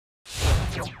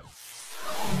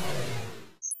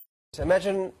So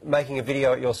imagine making a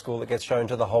video at your school that gets shown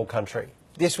to the whole country.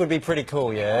 This would be pretty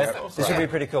cool, yeah? This would be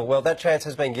pretty cool. Well, that chance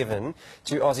has been given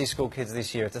to Aussie school kids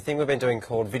this year. It's a thing we've been doing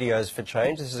called Videos for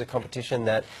Change. This is a competition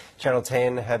that Channel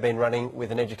 10 have been running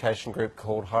with an education group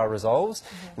called High Resolves.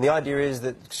 And the idea is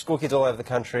that school kids all over the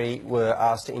country were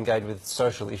asked to engage with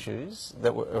social issues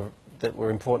that were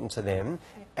important to them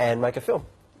and make a film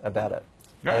about it.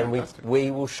 And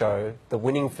we will show the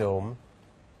winning film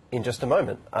in just a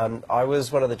moment. I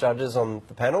was one of the judges on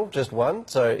the panel, just one,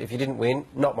 so if you didn't win,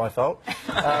 not my fault.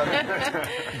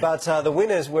 But the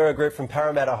winners were a group from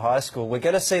Parramatta High School. We're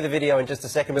going to see the video in just a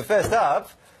second, but first up,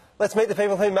 let's meet the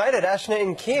people who made it, Ashna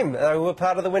and Kim, who were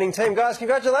part of the winning team. Guys,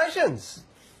 congratulations!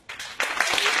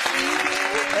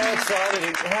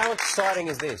 How exciting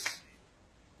is this?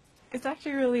 It's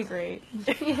actually really great.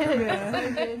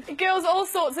 Girls, all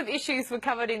sorts of issues were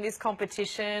covered in this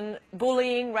competition: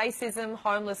 bullying, racism,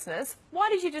 homelessness. Why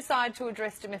did you decide to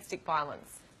address domestic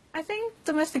violence? I think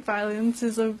domestic violence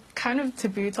is a kind of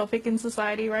taboo topic in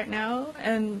society right now,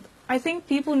 and I think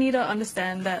people need to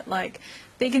understand that, like,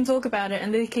 they can talk about it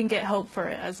and they can get help for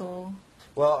it as well.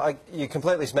 Well, you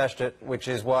completely smashed it, which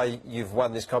is why you've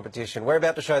won this competition. We're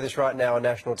about to show this right now on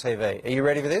national TV. Are you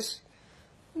ready for this?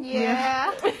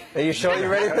 Yeah. Are you sure you're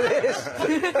ready for this?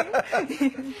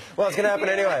 Well, it's going to happen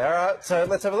anyway. All right, so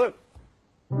let's have a look.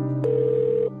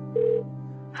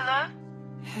 Hello?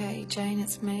 Hey, Jane,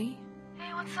 it's me.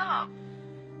 Hey, what's up?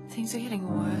 Things are getting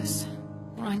worse.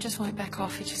 Ryan just won't back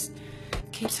off. He just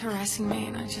keeps harassing me,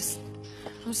 and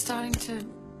I'm starting to...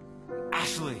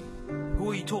 Ashley, who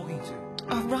are you talking to?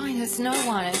 Oh, Ryan, it's no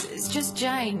one. It's just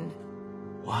Jane.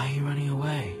 Why are you running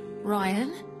away?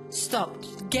 Ryan, stop.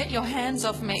 Get your hands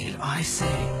off me. Did I say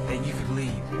that you could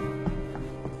leave?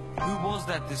 Who was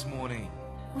that this morning?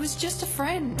 It was just a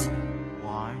friend.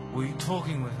 Why were you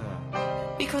talking with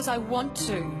her? Because I want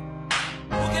to.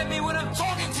 Look at me when I'm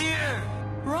talking to you!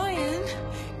 Ryan,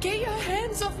 get your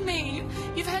hands off me.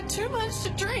 You've had too much to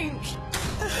drink.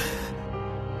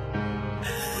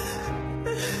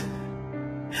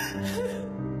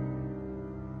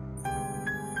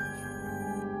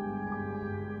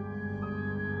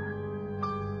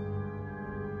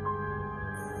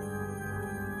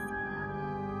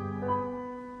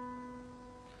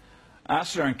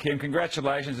 Ashna and Kim,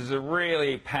 congratulations. It's a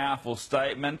really powerful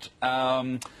statement.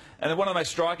 And one of the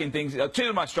most striking things, two of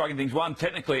the most striking things, one,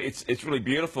 technically it's really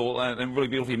beautiful and really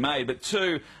beautifully made, but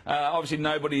two, obviously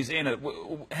nobody's in it.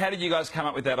 How did you guys come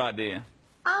up with that idea?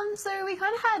 So we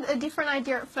kind of had a different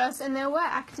idea at first, and there were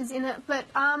actors in it, but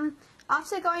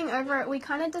after going over it, we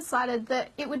kind of decided that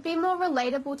it would be more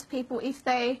relatable to people if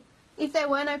there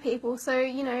were no people. So,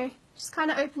 you know, just kind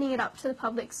of opening it up to the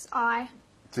public's eye.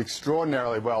 It's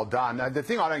extraordinarily well done. The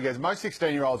thing I don't get is most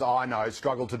 16-year-olds I know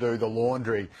struggle to do the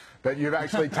laundry, but you've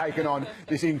actually taken on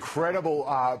this incredible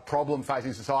problem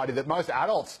facing society that most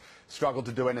adults struggle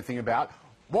to do anything about.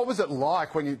 What was it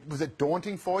like was it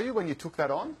daunting for you when you took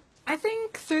that on? I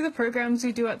think through the programs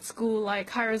we do at school, like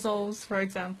High Resolves, for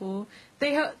example,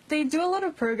 they do a lot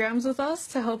of programs with us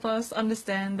to help us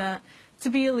understand that to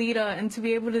be a leader and to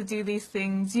be able to do these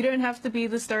things, you don't have to be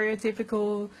the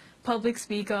stereotypical public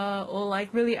speaker or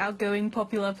like really outgoing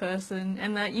popular person,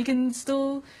 and that you can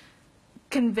still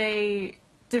convey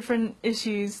different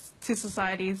issues to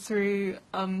society through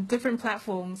different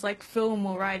platforms like film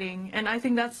or writing, and I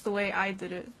think that's the way I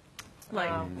did it.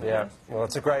 Yeah, well,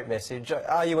 it's a great message.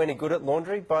 Are you any good at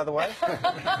laundry, by the way?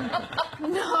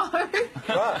 No. Right,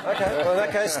 okay. Well, in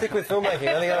that case, stick with filmmaking.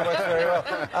 I think that works very well.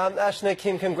 Ashna,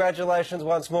 Kim, congratulations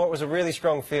once more. It was a really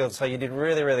strong field, so you did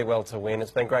really, really well to win.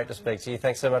 It's been great to speak to you.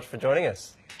 Thanks so much for joining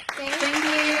us. Thank you.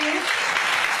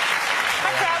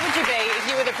 How proud would you be if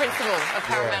you were the principal of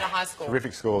Parramatta High School?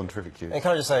 Terrific school and terrific kids. And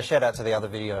can I just say a shout out to the other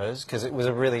videos, because it was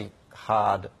a really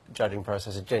hard judging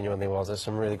process. It genuinely was. There's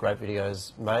some really great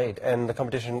videos made, and the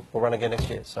competition will run again next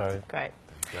year. So great.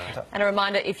 And a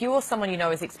reminder, if you or someone you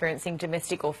know is experiencing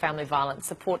domestic or family violence,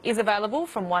 support is available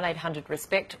from 1800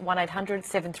 RESPECT, 1800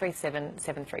 737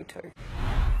 732.